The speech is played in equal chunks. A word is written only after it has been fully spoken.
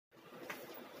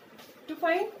To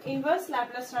find inverse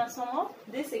Laplace transform of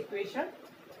this equation,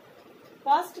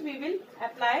 first we will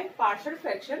apply partial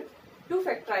fraction to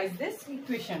factorize this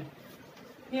equation.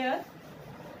 Here,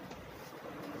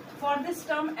 for this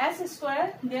term s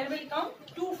square, there will come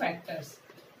two factors,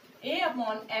 a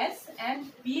upon s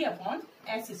and b upon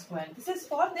s square. This is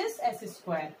for this s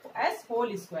square, s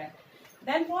whole square.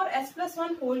 Then for s plus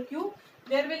 1 whole cube,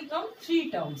 there will come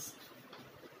three terms,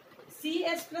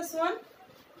 cs plus 1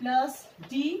 plus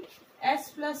d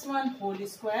s plus 1 whole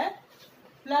square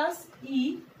plus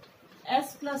e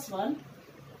s plus 1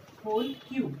 whole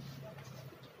cube.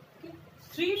 Okay.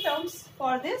 Three terms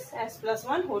for this s plus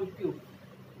 1 whole cube.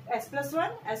 S plus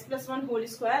 1 whole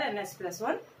square and s plus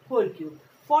 1 whole cube.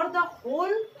 For the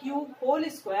whole cube, whole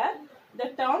square, the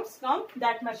terms come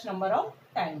that much number of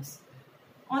times.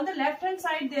 On the left hand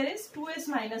side, there is 2s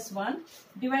minus 1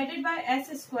 divided by s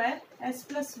square, s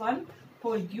plus 1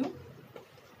 whole cube.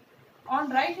 On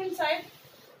right hand side,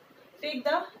 take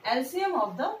the LCM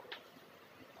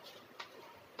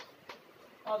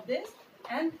of this,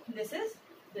 and this is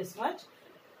this much.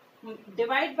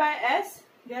 Divide by s,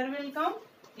 there will come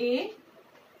a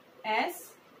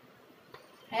s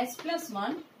plus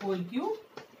 1 whole cube,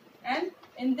 and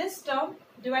in this term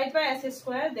divide by s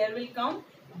square, there will come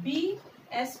b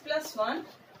s plus 1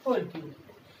 whole cube.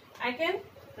 I can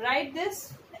write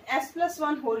this s plus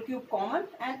 1 whole cube common,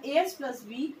 and as plus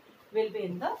b will be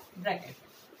in the bracket.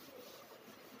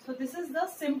 So this is the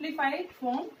simplified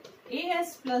form,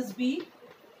 as plus b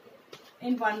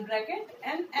in one bracket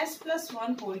and s plus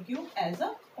 1 whole cube as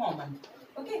a common.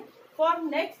 Okay. For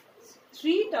next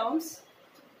three terms,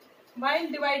 while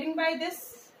dividing by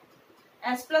this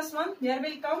s plus 1, there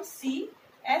will come c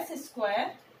s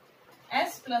square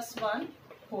s plus 1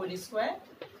 whole square.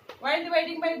 While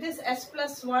dividing by this s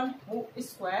plus 1 whole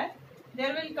square,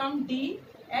 there will come d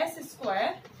s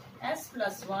square s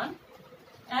plus 1,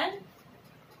 and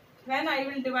when I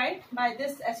will divide by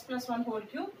this s plus 1 whole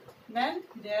cube, then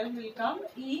there will come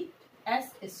e s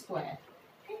square.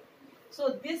 Okay.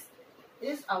 So this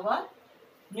is our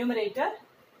numerator.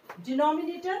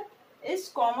 Denominator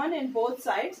is common in both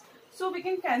sides, so we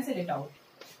can cancel it out.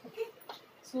 Okay.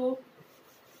 So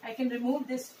I can remove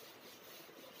this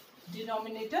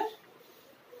denominator.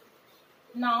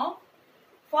 Now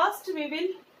first we will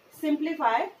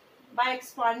simplify by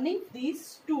expanding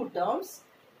these two terms,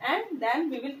 and then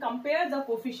we will compare the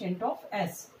coefficient of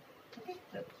s. Okay.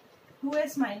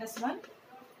 2s minus 1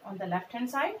 on the left hand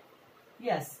side.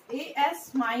 Yes,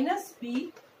 as minus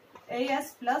b,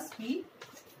 as plus b.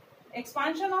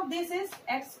 Expansion of this is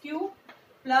x cube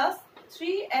plus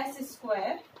 3s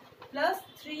square plus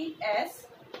 3s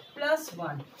plus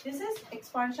 1. This is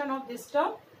expansion of this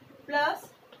term, plus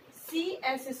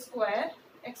cs square.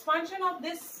 Expansion of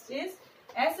this is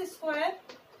s square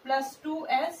plus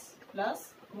 2s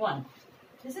plus 1.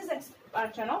 This is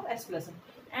expansion of s plus 1.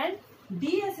 And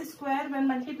ds square when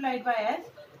multiplied by s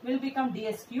will become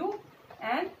ds cube,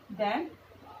 and then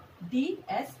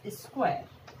ds square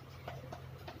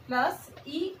plus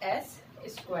es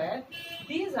square.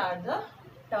 These are the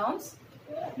terms.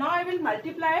 Now I will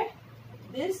multiply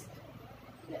this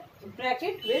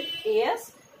bracket with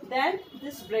as, then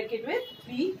this bracket with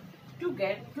b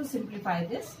to simplify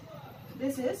this.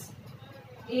 This is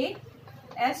a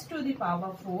s to the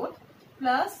power 4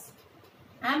 plus,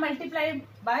 I multiply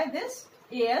by this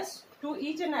as to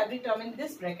each and every term in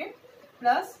this bracket,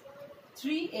 plus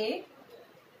 3a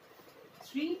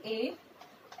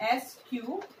s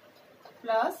cube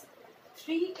plus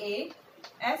 3a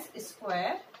s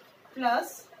square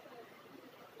plus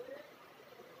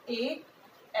a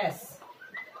s.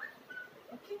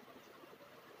 Okay.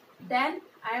 Then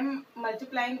I am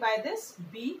multiplying by this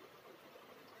b,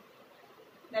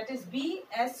 that is b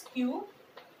s cube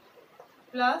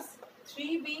plus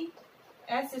 3b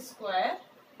s square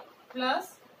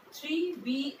plus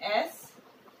 3bs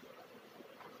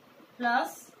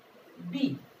plus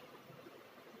b.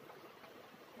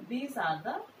 These are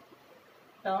the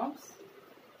terms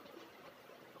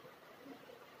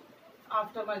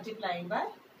after multiplying by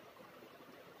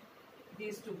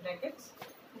these two brackets.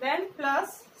 Then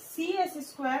plus cs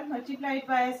square multiplied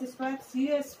by s square,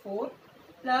 cs4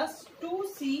 plus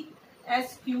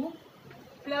 2cs cube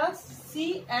plus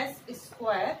cs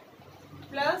square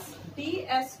plus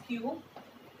ds cube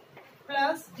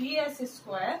plus ds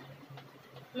square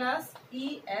plus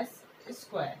es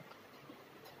square.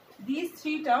 These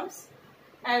three terms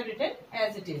I have written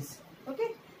as it is.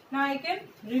 Okay. Now I can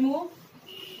remove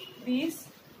these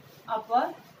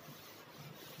upper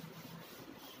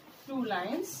two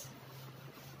lines.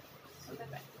 So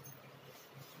that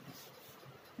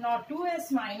now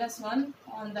 2s minus 1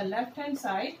 on the left hand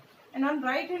side and on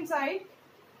right hand side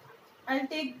I'll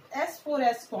take S4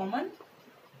 as common,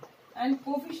 and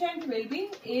coefficient will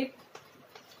be A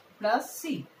plus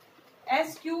C.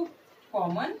 S cube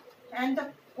common, and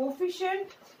the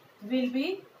coefficient will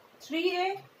be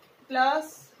 3A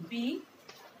plus B,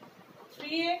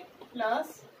 3A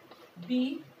plus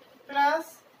B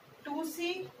plus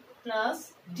 2C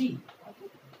plus D. Okay.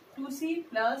 2C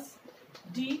plus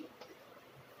D.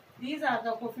 These are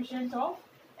the coefficients of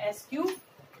S cube.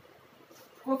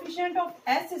 Coefficient of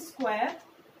S square.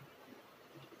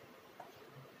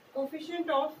 Coefficient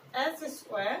of S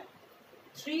square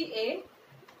 3A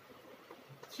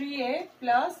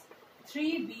plus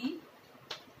 3B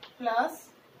plus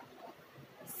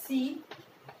C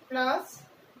plus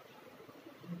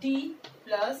D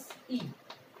plus E,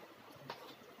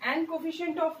 and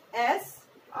coefficient of S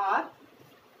are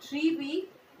 3B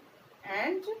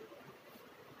and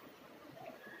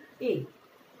A.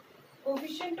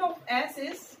 Coefficient of S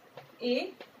is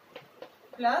A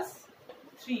plus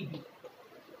 3B,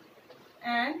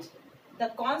 and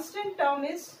the constant term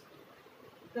is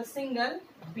the single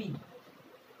B.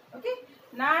 Okay.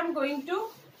 Now I am going to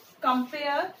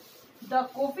compare the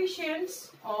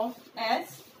coefficients of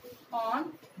S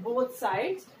on both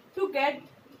sides to get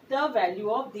the value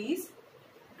of these,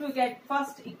 to get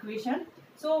first equation.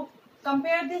 So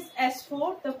compare this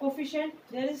S4, the coefficient,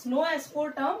 there is no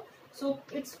S4 term, so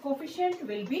its coefficient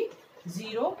will be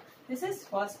 0. This is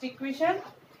first equation.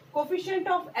 Coefficient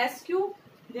of S cube,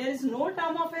 there is no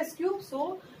term of S cube,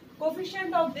 so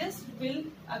coefficient of this will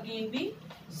again be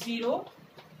 0.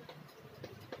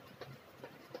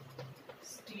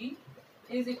 T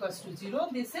is equals to 0.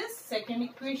 This is second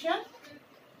equation.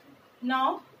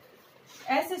 Now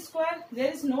S square,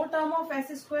 there is no term of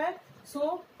S square,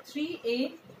 so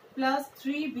 3A plus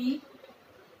 3B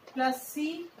plus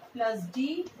C plus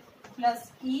D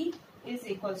plus E is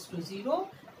equals to 0.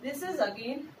 This is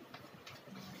again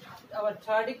our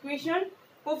third equation.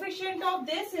 Coefficient of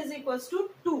this is equals to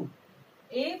 2.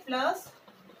 A plus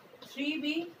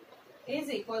 3B is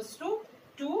equals to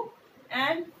 2,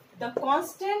 and the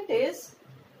constant is,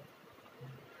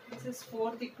 this is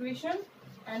fourth equation,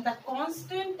 and the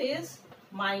constant is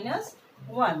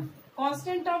 -1.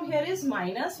 Constant term here is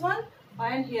 -1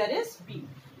 and here is B.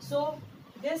 So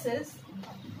this is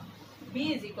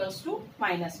B is equals to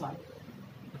 -1.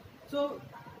 So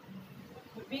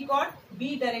we got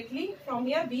B directly from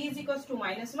here. B is equals to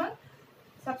 -1.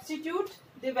 Substitute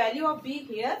the value of B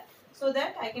here so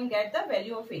that I can get the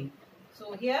value of A.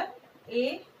 So here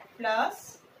A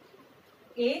plus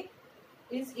A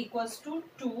is equals to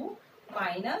 2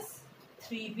 minus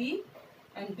 3B,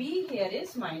 and B here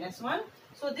is -1.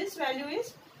 So this value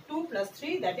is 2 plus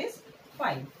 3, that is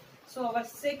 5. So our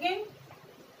second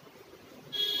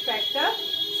factor,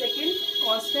 second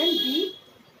constant B,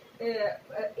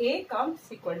 A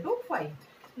comes equal to 5.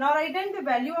 Now write down the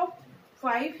value of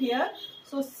 5 here.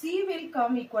 So C will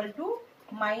come equal to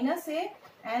 -A,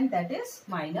 and that is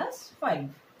 -5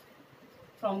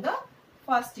 from the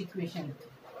first equation.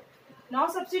 Now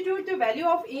substitute the value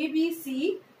of A, B,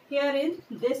 C here in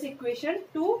this equation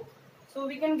 2. So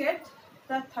we can get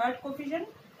the third coefficient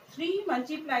 3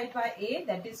 multiplied by A,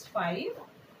 that is 5.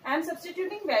 I am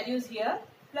substituting values here,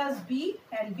 plus B,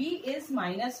 and B is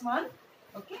 -1.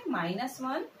 Okay,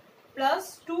 -1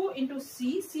 plus 2 into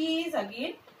C. C is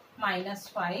again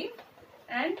 -5,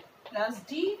 and plus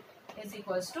D is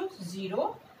equals to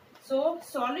 0. So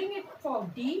solving it for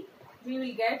D, we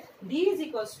will get D is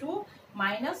equals to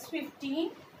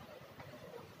 -15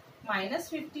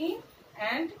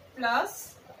 and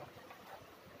plus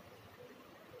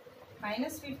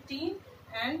 -15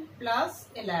 and plus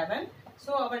 11.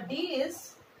 So our D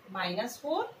is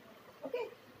 -4. Okay,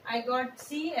 I got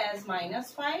C as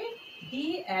 -5,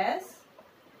 D as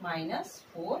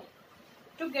 -4.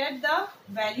 To get the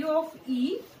value of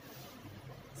E,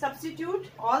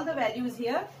 substitute all the values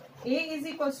here. A is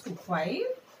equals to 5,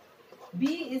 B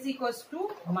is equals to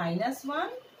 -1,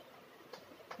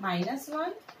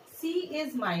 C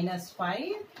is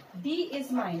 -5, D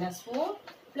is -4,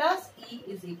 plus E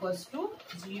is equals to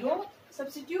 0.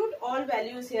 Substitute all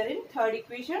values here in third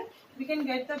equation. We can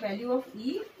get the value of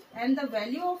E, and the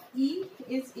value of E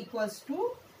is equals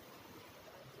to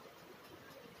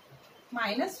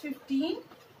 -15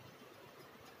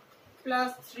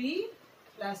 plus 3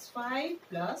 plus 5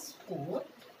 plus 4,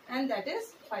 and that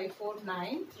is 5, 4,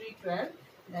 9, 3, 12,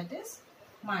 that is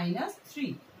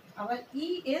 -3. Our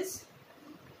E is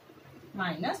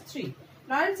 -3.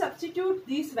 Now I'll substitute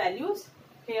these values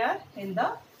here in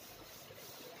the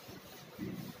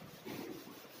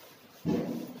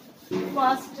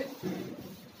first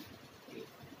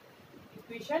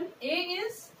equation. A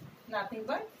is nothing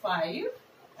but 5.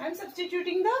 I am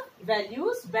substituting the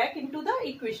values back into the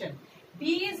equation.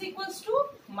 B is equals to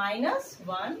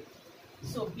 -1.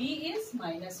 So B is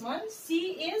 -1.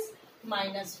 C is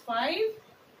 -5.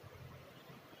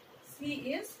 C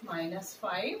is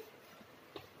 -5.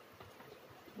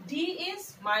 D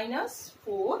is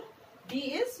 -4. D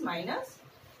is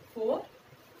 -4.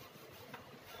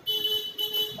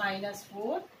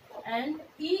 -4. And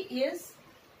E is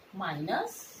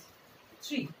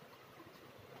 -3.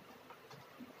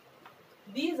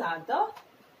 These are the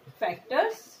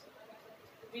factors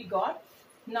we got.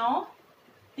 Now,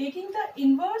 taking the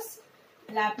inverse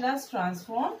Laplace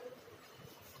transform,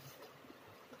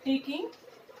 taking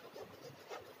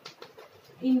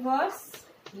inverse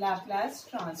Laplace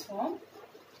transform,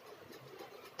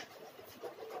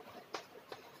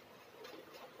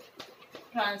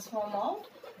 of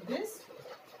this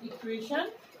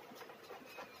equation.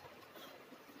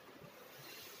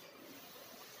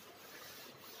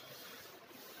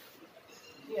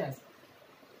 Yes,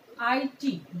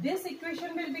 IT. This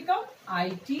equation will become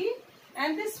IT,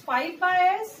 and this 5 by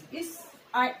s is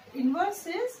inverse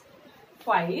is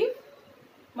 5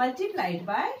 multiplied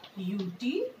by ut.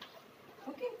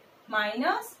 Okay,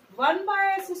 minus 1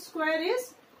 by s square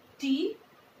is t,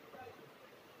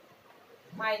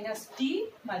 minus t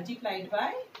multiplied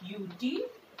by ut.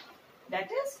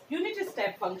 That is unit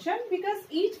step function, because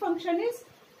each function is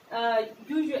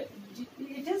usual.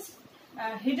 It is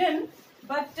hidden,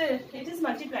 but it is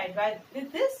multiplied by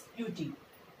with this ut.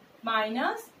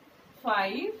 Minus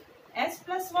 5 s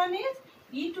plus 1 is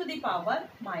e to the power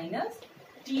minus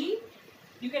t.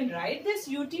 You can write this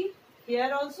ut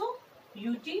here also,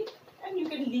 ut, and you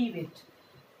can leave it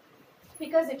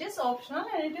because it is optional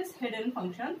and it is hidden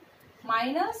function.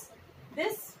 Minus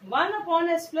this 1 upon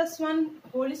s plus 1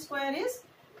 whole square is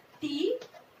t.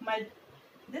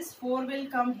 This 4 will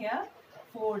come here,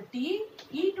 4t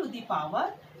e to the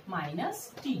power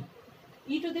minus t.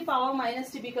 E to the power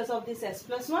minus t because of this s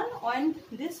plus 1, and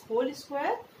this whole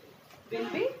square will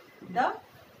be the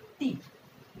t.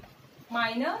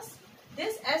 Minus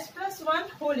this s plus 1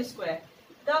 whole square.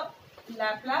 The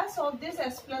Laplace of this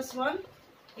s plus 1,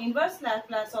 inverse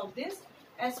Laplace of this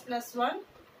s plus 1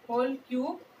 whole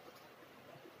cube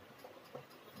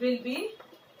will be,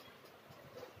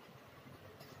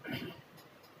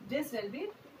 this will be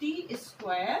t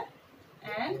square,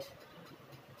 and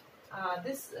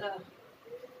this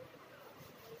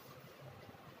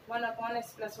 1 upon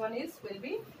s plus 1 will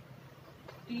be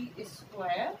t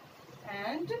square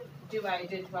and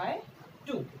divided by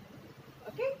 2.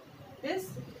 Okay,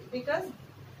 this because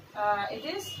it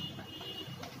is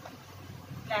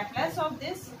Laplace of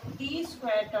this t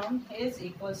square term is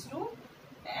equals to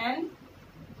n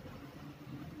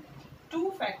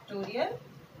 2 factorial,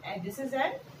 and this is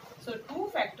n, so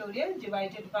 2 factorial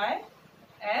divided by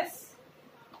s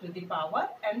to the power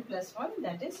n plus 1,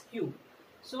 that is cube.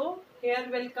 So here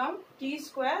will come t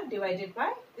square divided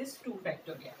by this 2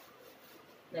 factorial,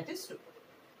 that is 2.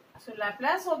 So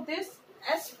Laplace of this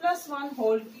s plus 1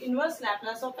 whole, inverse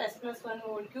Laplace of s plus 1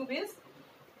 whole cube is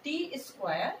t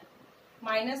square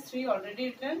minus 3 already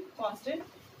written constant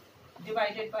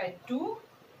divided by 2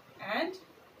 and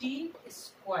t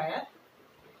square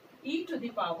e to the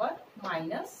power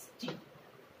minus t,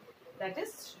 that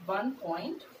is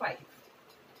 1.5.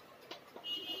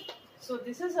 So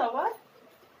this is our,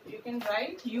 you can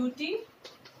write ut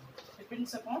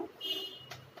depends upon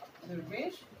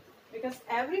the because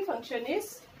every function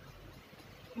is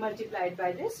multiplied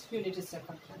by this unit step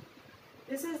function.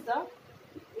 This is the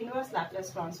inverse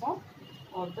Laplace transform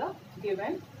of the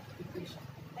given equation.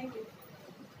 Thank you.